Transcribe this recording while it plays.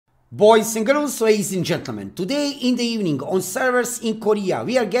Boys and girls, ladies and gentlemen, today in the evening on servers in Korea,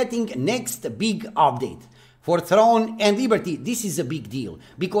 we are getting next big update. For Throne and Liberty, this is a big deal,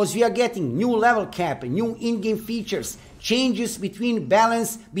 because we are getting new level cap, new in-game features, changes between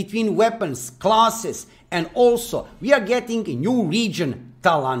balance between weapons, classes, and also we are getting a new region,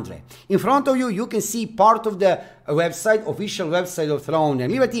 Talandre. In front of you, you can see part of the website, official website of Throne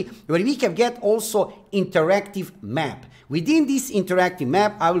and Liberty, where we can get also interactive map. Within this interactive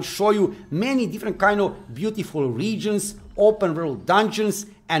map, I will show you many different kind of beautiful regions, open world dungeons,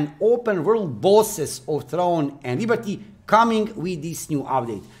 and open world bosses of Throne and Liberty coming with this new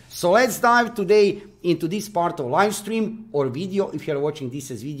update. So let's dive today into this part of live stream or video. If you are watching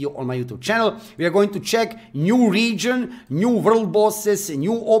this as video on my YouTube channel, we are going to check new region, new world bosses,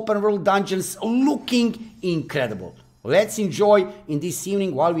 new open world dungeons looking incredible. Let's enjoy in this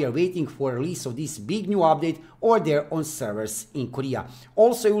evening while we are waiting for release of this big new update over there on servers in Korea.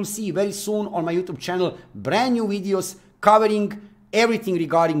 Also, you will see very soon on my YouTube channel brand new videos covering everything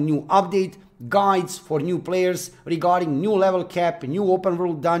regarding new update, guides for new players, regarding new level cap, new open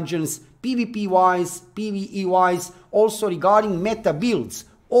world dungeons, PvP wise, PvE wise, also regarding meta builds,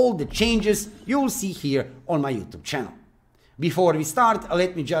 all the changes you will see here on my YouTube channel. Before we start,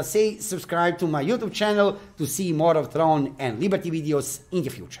 let me just say, subscribe to my YouTube channel to see more of Throne and Liberty videos in the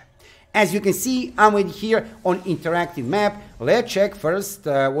future. As you can see, I'm with here on interactive map. Let's check first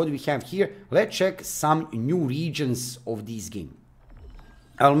what we have here. Let's check some new regions of this game.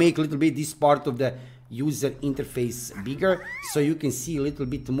 I'll make a little bit this part of the user interface bigger so you can see a little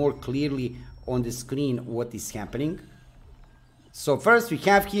bit more clearly on the screen what is happening. So first we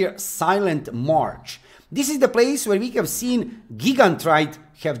have here Silent March. This is the place where we have seen Gigantrite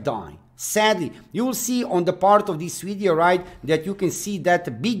have died. Sadly, you will see on the part of this video, right, that you can see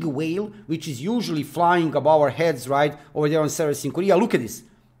that big whale, which is usually flying above our heads, right, over there on servers in Korea. Look at this.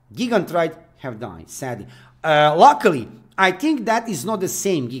 Gigantrite have died, sadly. Luckily, I think that is not the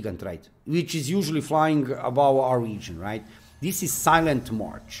same Gigantrite, which is usually flying above our region, right? This is Silent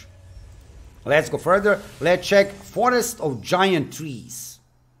March. Let's go further. Let's check Forest of Giant Trees.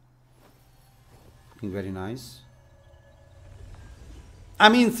 Looking very nice. I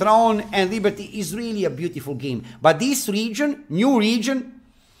mean, Throne and Liberty is really a beautiful game. But this region, new region,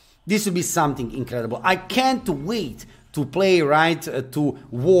 this will be something incredible. I can't wait to play, right, to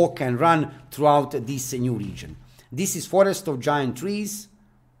walk and run throughout this new region. This is Forest of Giant Trees,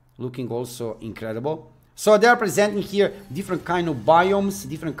 looking also incredible. So they are presenting here different kind of biomes,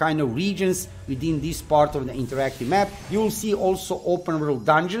 different kind of regions within this part of the interactive map. You will see also open world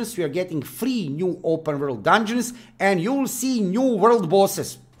dungeons. We are getting 3 new open world dungeons, and you will see new world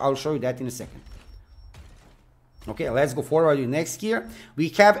bosses. I'll show you that in a second. Okay, let's go forward to next here. We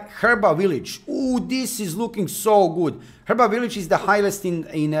have Herba Village. Ooh, this is looking so good. Herba Village is the highest in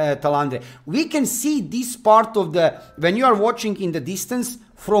Talandre. We can see this part of the, when you are watching in the distance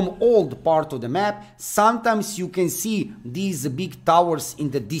from old part of the map, sometimes you can see these big towers in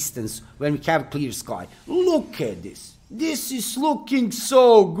the distance when we have clear sky. Look at this. This is looking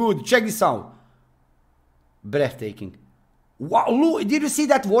so good. Check this out. Breathtaking. Wow, look, did you see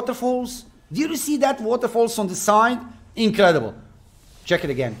that waterfalls? Did you see that waterfalls on the side? Incredible. Check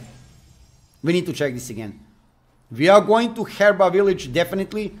it again. We need to check this again. We are going to Herba Village,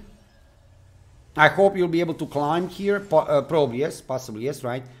 definitely. I hope you'll be able to climb here. Probably yes, possibly yes,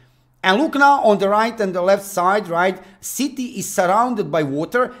 right? And look now on the right and the left side, right? City is surrounded by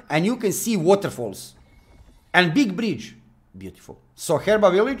water and you can see waterfalls. And big bridge. Beautiful. So Herba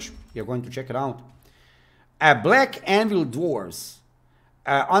Village, you're going to check it out. Black Anvil Dwarves.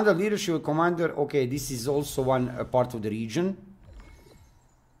 Under leadership of commander, okay, this is also one part of the region.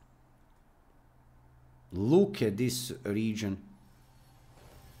 Look at this region.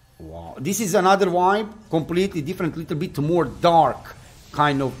 Wow, this is another vibe, completely different, little bit more dark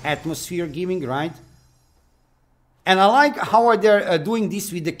kind of atmosphere giving, right? And I like how they're doing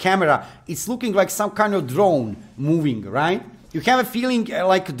this with the camera. It's looking like some kind of drone moving, right? You have a feeling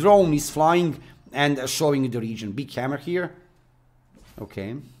like a drone is flying and showing you the region. Big camera here.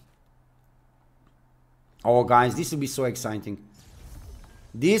 Okay. Oh, guys, this will be so exciting.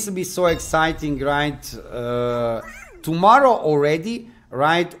 This will be so exciting, right? Tomorrow already,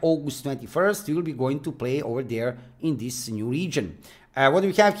 right? August 21st, we will be going to play over there in this new region. What do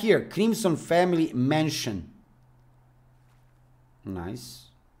we have here? Crimson Family Mansion. Nice.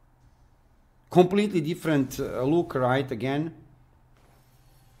 Completely different look, right? Again.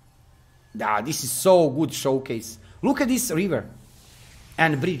 Ah, this is so good showcase. Look at this river.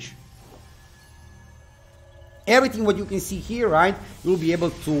 And bridge. Everything what you can see here, right, you'll be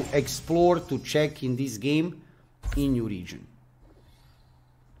able to explore, to check in this game in new region.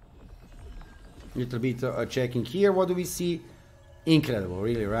 Little bit checking here. What do we see? Incredible,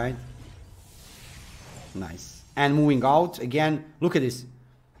 really, right? Nice. And moving out again. Look at this.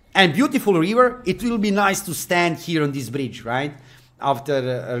 And beautiful river. It will be nice to stand here on this bridge, right? After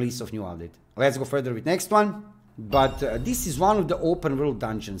the release of new update. Let's go further with next one. But this is one of the open world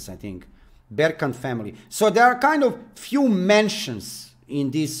dungeons, I think. Berkan family. So there are kind of few mentions in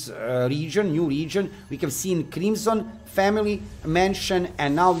this region, new region. We have seen Crimson family mansion,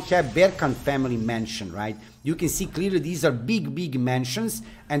 and now we have Berkan family mansion, right? You can see clearly these are big mansions,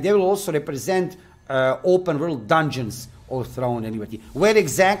 and they will also represent open world dungeons of Throne and Liberty. Where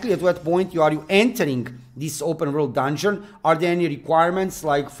exactly, at what point are you entering this open world dungeon? Are there any requirements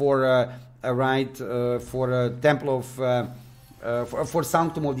like for Temple of for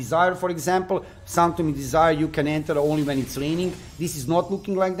Sanctum of Desire, for example? Sanctum of Desire you can enter only when it's raining. This is not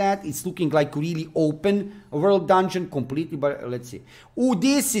looking like that. It's looking like really open world dungeon completely. But let's see. Oh,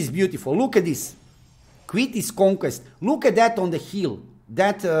 this is beautiful. Look at this. Quittis Conquest. Look at that on the hill.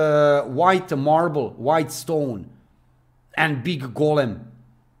 That white marble, white stone, and big golem.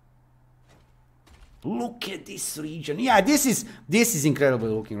 Look at this region. Yeah, this is incredible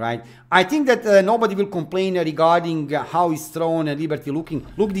looking, right? I think that nobody will complain regarding how is Throne and Liberty looking.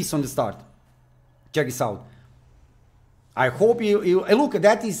 Look this on the start. Check this out. I hope you look,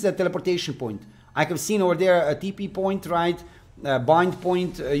 that is a teleportation point. I have seen over there a TP point, right? Bind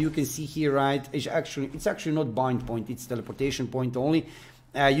point, you can see here, right? It's actually not bind point, it's teleportation point only.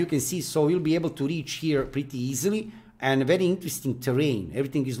 You can see, so you'll be able to reach here pretty easily. And very interesting terrain.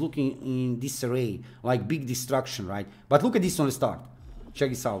 Everything is looking in disarray, like big destruction, right? But look at this on the start.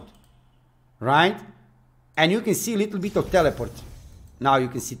 Check this out, right? And you can see a little bit of teleport. Now you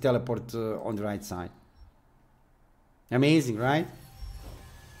can see teleport on the right side. Amazing, right?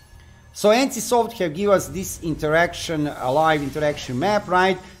 So NCSoft have given us this interaction, a live interaction map,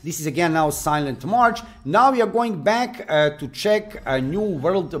 right? This is again now Silent March. Now we are going back to check new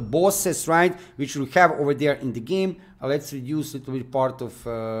world bosses, right? Which we have over there in the game. Let's reduce a little bit part of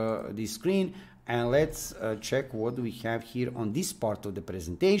the screen, and let's check what do we have here on this part of the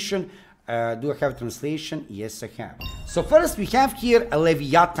presentation. Do I have translation? Yes, I have. So first we have here a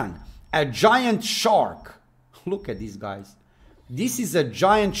Leviathan, a giant shark. Look at these guys. This is a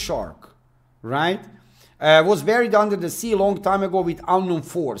giant shark, right? Was buried under the sea a long time ago with unknown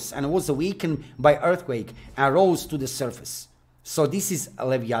force and was awakened by earthquake and rose to the surface. So this is a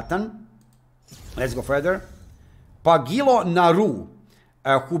Leviathan. Let's go further. Pagilo Naru,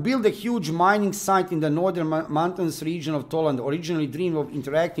 who built a huge mining site in the northern mountains region of Talandre, originally dreamed of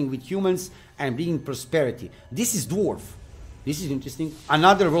interacting with humans and bringing prosperity. This is dwarf. This is interesting.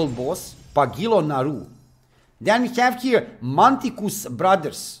 Another world boss, Pagilo Naru. Then we have here Manticus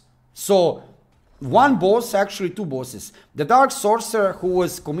brothers. So one boss, actually two bosses. The dark sorcerer who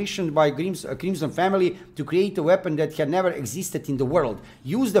was commissioned by Crimson family to create a weapon that had never existed in the world,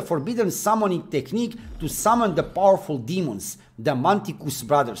 used the forbidden summoning technique to summon the powerful demons, the Manticus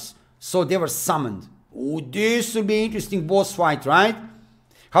brothers. So they were summoned. Oh, this will be interesting boss fight, right?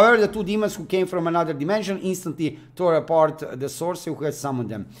 However, the two demons who came from another dimension instantly tore apart the sorcerer who had summoned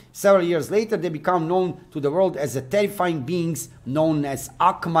them. Several years later, they become known to the world as the terrifying beings known as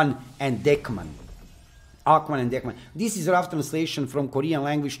Akman and Dekman. Akman and Dekman. This is a rough translation from Korean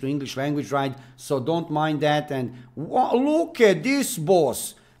language to English language, right? So don't mind that. And look at this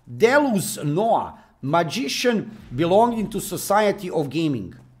boss. Delus Noah, magician belonging to Society of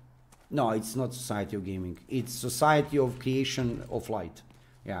Gaming. No, it's not Society of Gaming. It's Society of Creation of Light.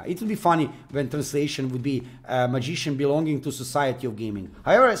 Yeah, it would be funny when translation would be magician belonging to Society of Gaming.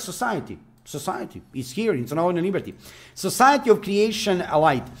 However, Society is here in Throne and Liberty. Society of Creation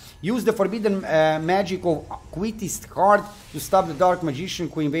Light used the forbidden magic of Quittis heart to stop the dark magician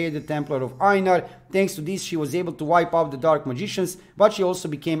who invaded the Templar of Einar. Thanks to this, she was able to wipe out the dark magicians, but she also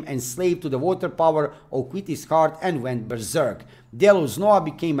became enslaved to the water power of Quittis heart and went berserk. Delus Noah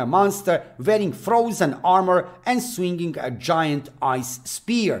became a monster wearing frozen armor and swinging a giant ice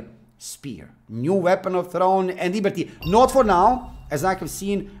spear. New weapon of Throne and Liberty. Not for now, as I have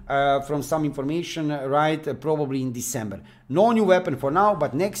seen from some information, right? Probably in December. No new weapon for now,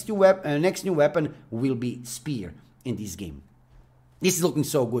 but next new weapon will be spear in this game. This is looking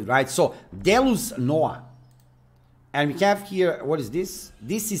so good, right? So Delus Noah, and we have here, what is this?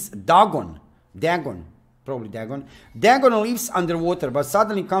 This is Dagon. Probably Dagon. Dagon lives underwater, but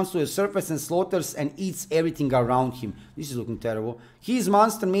suddenly comes to the surface and slaughters and eats everything around him. This is looking terrible. He is a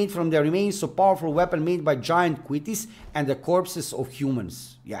monster made from the remains of powerful weapon made by giant Quittis and the corpses of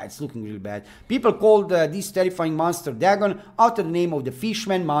humans. Yeah, it's looking really bad. People called this terrifying monster Dagon after the name of the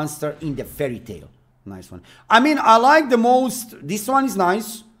fishman monster in the fairy tale. Nice one. I mean, I like the most. This one is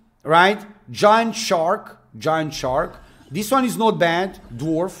nice, right? giant shark. This one is not bad,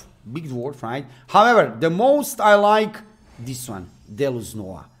 dwarf, big dwarf, right? However, the most I like this one, Delus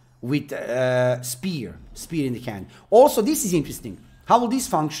Noah, with spear in the hand. Also, this is interesting. How will this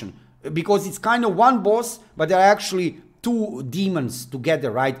function? Because it's kind of one boss, but there are actually two demons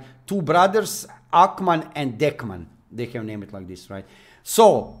together, right? Two brothers, Akman and Dekman. They have named it like this, right?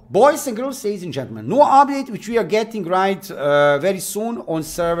 So, boys and girls, ladies and gentlemen, new update which we are getting right very soon on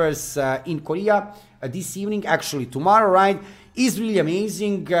servers in Korea this evening, actually tomorrow, right? Is really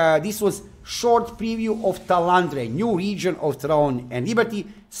amazing. This was short preview of Talandre, new region of Throne and Liberty.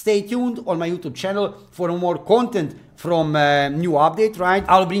 Stay tuned on my YouTube channel for more content from new update, right?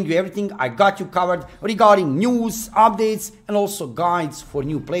 I'll bring you everything I got you covered regarding news, updates, and also guides for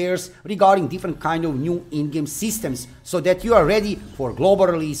new players regarding different kind of new in-game systems so that you are ready for global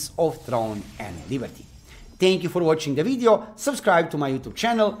release of Throne and Liberty. Thank you for watching the video, subscribe to my YouTube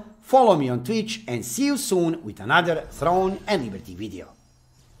channel, follow me on Twitch, and see you soon with another Throne and Liberty video.